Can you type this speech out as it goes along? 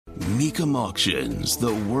Mecum Auctions,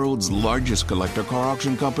 the world's largest collector car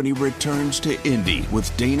auction company, returns to Indy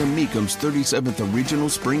with Dana Mecum's 37th Regional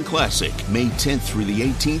Spring Classic, May 10th through the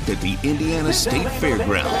 18th at the Indiana State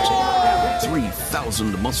Fairgrounds.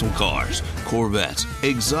 3,000 muscle cars, Corvettes,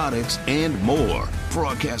 exotics, and more.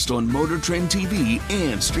 Broadcast on Motor Trend TV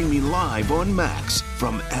and streaming live on Max.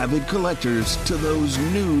 From avid collectors to those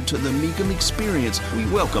new to the Mecum experience, we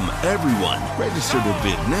welcome everyone. Register to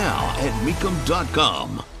bid now at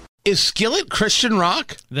Mecum.com. Is Skillet Christian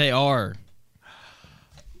rock? They are.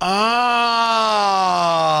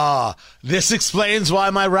 This explains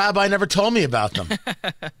why my rabbi never told me about them.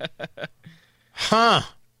 Huh.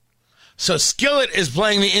 So Skillet is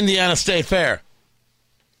playing the Indiana State Fair.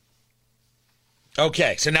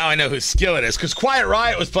 Okay, so now I know who Skillet is, because Quiet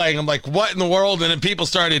Riot was playing. I'm like, what in the world? And then people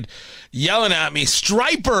started yelling at me.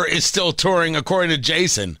 Stryper is still touring, according to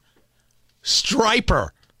Jason. Stryper.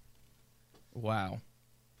 Wow.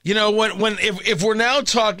 You know, if we're now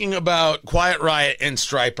talking about Quiet Riot and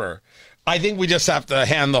Stryper, I think we just have to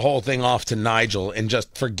hand the whole thing off to Nigel and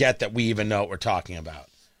just forget that we even know what we're talking about.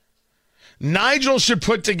 Nigel should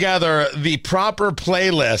put together the proper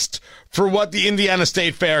playlist for what the Indiana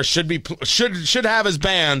State Fair should have as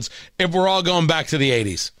bands if we're all going back to the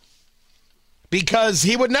 80s. Because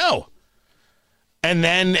he would know. And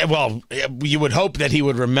then, well, you would hope that he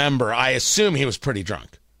would remember. I assume he was pretty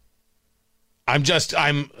drunk. This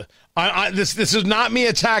is not me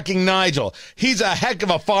attacking Nigel. He's a heck of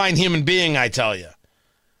a fine human being, I tell you.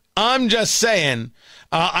 I'm just saying,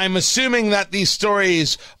 I'm assuming that these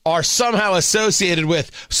stories are somehow associated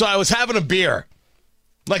with, so I was having a beer.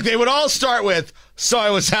 Like they would all start with, so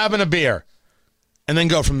I was having a beer. And then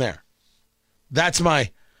go from there. That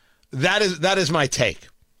is my take.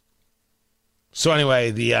 So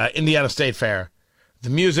anyway, the Indiana State Fair. The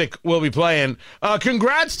music will be playing.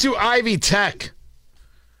 Congrats to Ivy Tech.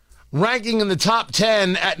 Ranking in the top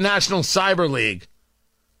 10 at National Cyber League.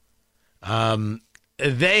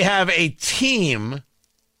 They have a team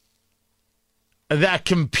that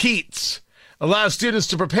competes, allows students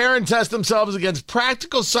to prepare and test themselves against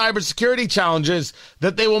practical cybersecurity challenges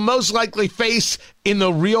that they will most likely face in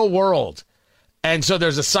the real world. And so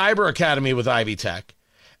there's a cyber academy with Ivy Tech.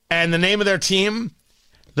 And the name of their team,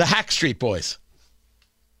 the Hack Street Boys.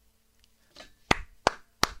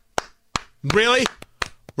 Really?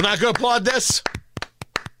 We're not going to applaud this?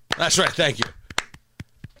 That's right, thank you.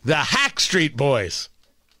 The Hack Street Boys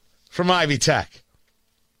from Ivy Tech.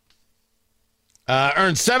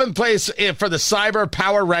 Earned 7th place for the Cyber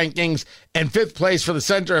Power Rankings and 5th place for the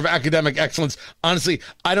Center of Academic Excellence. Honestly,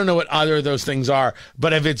 I don't know what either of those things are,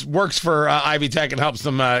 but if it works for Ivy Tech and helps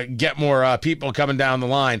them get more people coming down the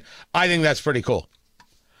line, I think that's pretty cool.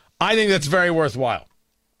 I think that's very worthwhile.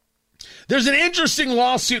 There's an interesting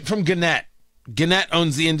lawsuit from Gannett. Gannett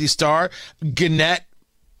owns the IndyStar. Gannett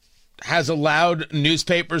has allowed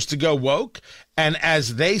newspapers to go woke, and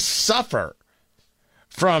as they suffer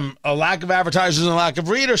from a lack of advertisers and a lack of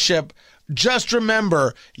readership, just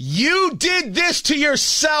remember, you did this to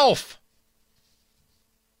yourself.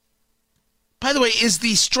 By the way, is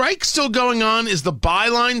the strike still going on? Is the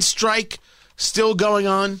byline strike still going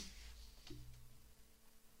on?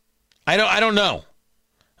 I don't know.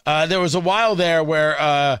 There was a while there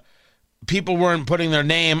where people weren't putting their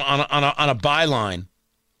name on a byline.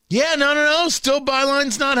 Yeah, no. Still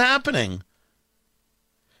byline's not happening.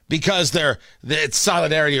 Because it's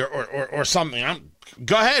solidarity or something.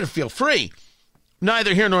 Go ahead, feel free.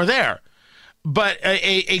 Neither here nor there. But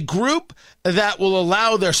a group that will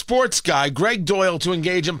allow their sports guy, Greg Doyle, to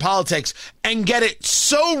engage in politics and get it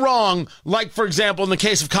so wrong, like, for example, in the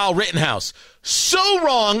case of Kyle Rittenhouse. So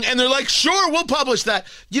wrong, and they're like, sure, we'll publish that.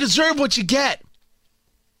 You deserve what you get.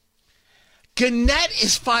 Gannett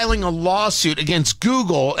is filing a lawsuit against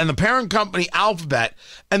Google and the parent company Alphabet,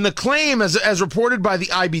 and the claim, as reported by the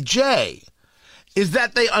IBJ, is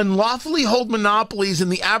that they unlawfully hold monopolies in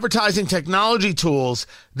the advertising technology tools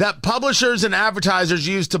that publishers and advertisers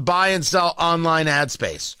use to buy and sell online ad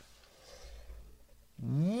space.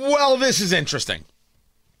 Well, this is interesting.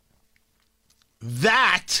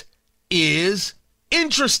 That is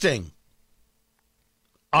interesting.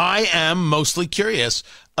 I am mostly curious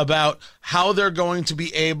about how they're going to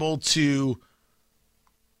be able to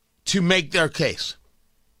make their case.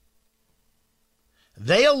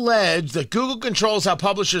 They allege that Google controls how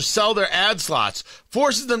publishers sell their ad slots,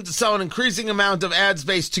 forces them to sell an increasing amount of ad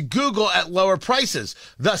space to Google at lower prices,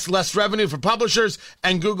 thus less revenue for publishers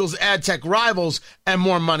and Google's ad tech rivals and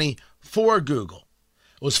more money for Google.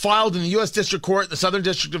 It was filed in the U.S. District Court, the Southern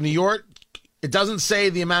District of New York. It doesn't say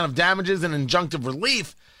the amount of damages and injunctive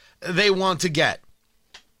relief they want to get.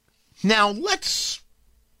 Now, let's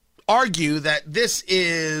argue that this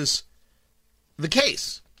is the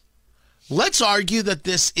case. Let's argue that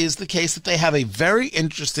this is the case, that they have a very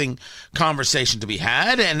interesting conversation to be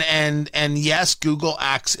had, and yes, Google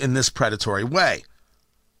acts in this predatory way,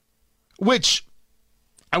 which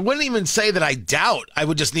I wouldn't even say that I doubt. I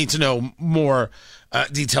would just need to know more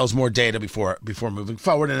details, more data before moving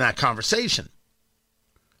forward in that conversation.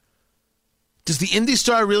 Does the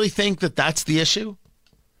IndyStar really think that that's the issue?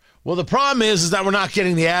 Well, the problem is that we're not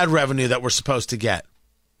getting the ad revenue that we're supposed to get.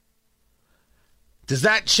 Does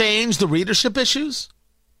that change the readership issues?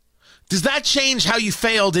 Does that change how you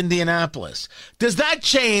failed Indianapolis? Does that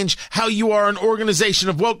change how you are an organization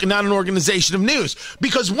of woke and not an organization of news?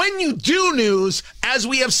 Because when you do news, as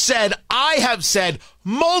we have said, I have said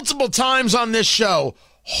multiple times on this show,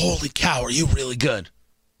 holy cow, are you really good?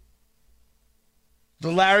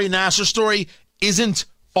 The Larry Nassar story isn't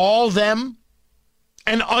all them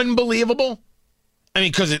and unbelievable. I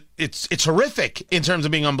mean, because it's horrific in terms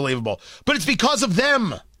of being unbelievable. But it's because of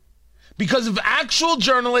them. Because of actual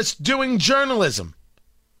journalists doing journalism.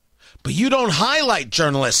 But you don't highlight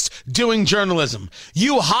journalists doing journalism.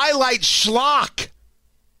 You highlight schlock.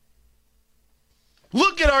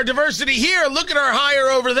 Look at our diversity here. Look at our hire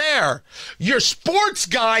over there. Your sports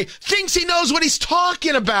guy thinks he knows what he's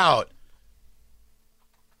talking about.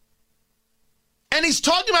 And he's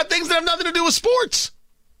talking about things that have nothing to do with sports.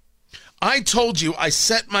 I told you I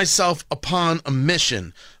set myself upon a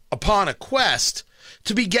mission, upon a quest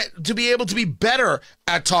to be able to be better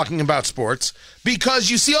at talking about sports,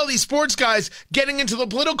 because you see all these sports guys getting into the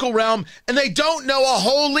political realm and they don't know a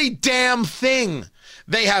holy damn thing.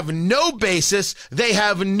 They have no basis. They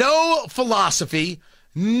have no philosophy.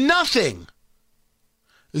 Nothing.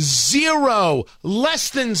 Zero.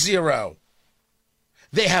 Less than zero.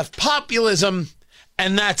 They have populism,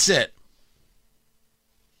 and that's it.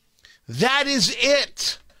 That is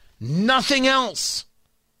it. Nothing else.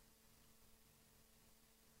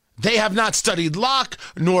 They have not studied Locke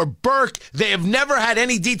nor Burke. They have never had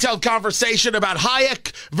any detailed conversation about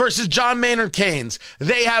Hayek versus John Maynard Keynes.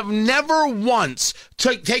 They have never once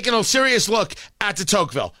taken a serious look at de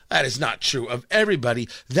Tocqueville. That is not true of everybody.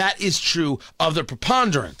 That is true of the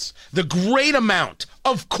preponderance, the great amount.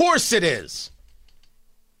 Of course it is.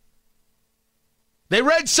 They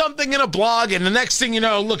read something in a blog, and the next thing you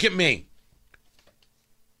know, look at me.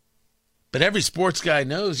 But every sports guy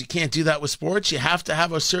knows you can't do that with sports. You have to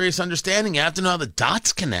have a serious understanding. You have to know how the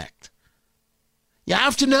dots connect. You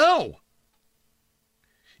have to know.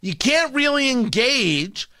 You can't really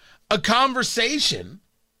engage a conversation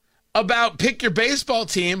about pick your baseball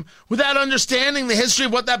team without understanding the history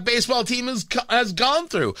of what that baseball team has gone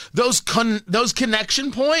through. Those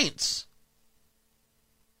connection points.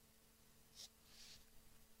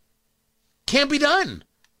 Can't be done.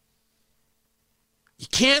 You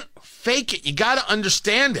can't fake it. You got to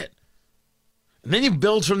understand it. And then you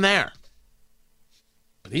build from there.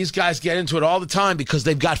 But these guys get into it all the time because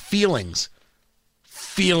they've got feelings.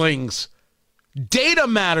 Feelings. Data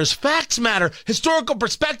matters. Facts matter. Historical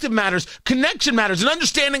perspective matters. Connection matters. An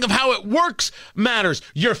understanding of how it works matters.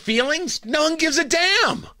 Your feelings? No one gives a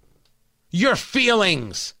damn. Your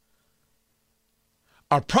feelings.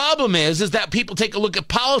 Our problem is that people take a look at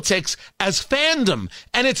politics as fandom,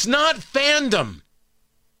 and it's not fandom.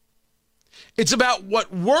 It's about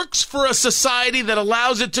what works for a society that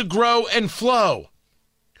allows it to grow and flow.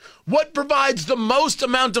 What provides the most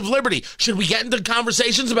amount of liberty? Should we get into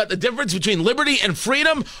conversations about the difference between liberty and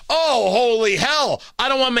freedom? Oh, holy hell. I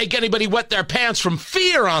don't want to make anybody wet their pants from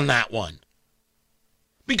fear on that one.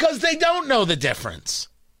 Because they don't know the difference.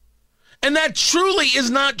 And that truly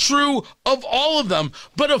is not true of all of them,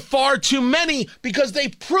 but of far too many, because they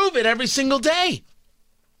prove it every single day.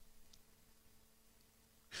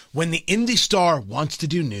 When the IndyStar wants to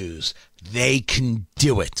do news, they can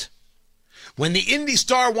do it. When the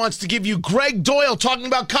IndyStar wants to give you Greg Doyle talking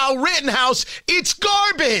about Kyle Rittenhouse, it's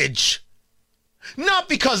garbage. Not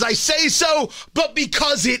because I say so, but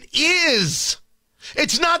because it is.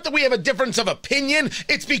 It's not that we have a difference of opinion.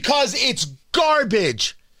 It's because it's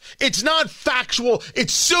garbage. It's not factual.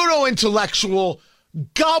 It's pseudo-intellectual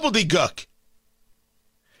gobbledygook.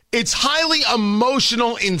 It's highly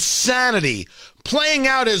emotional insanity, playing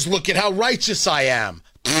out as, look at how righteous I am.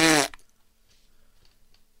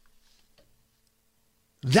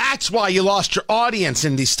 That's why you lost your audience,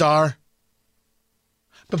 IndyStar.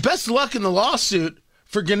 But best of luck in the lawsuit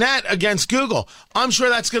for Gannett against Google. I'm sure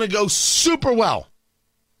that's going to go super well.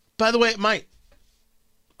 By the way, it might.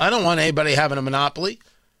 I don't want anybody having a monopoly,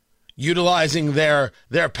 utilizing their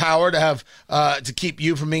power to have to keep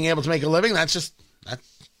you from being able to make a living. I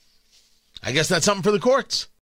guess that's something for the courts.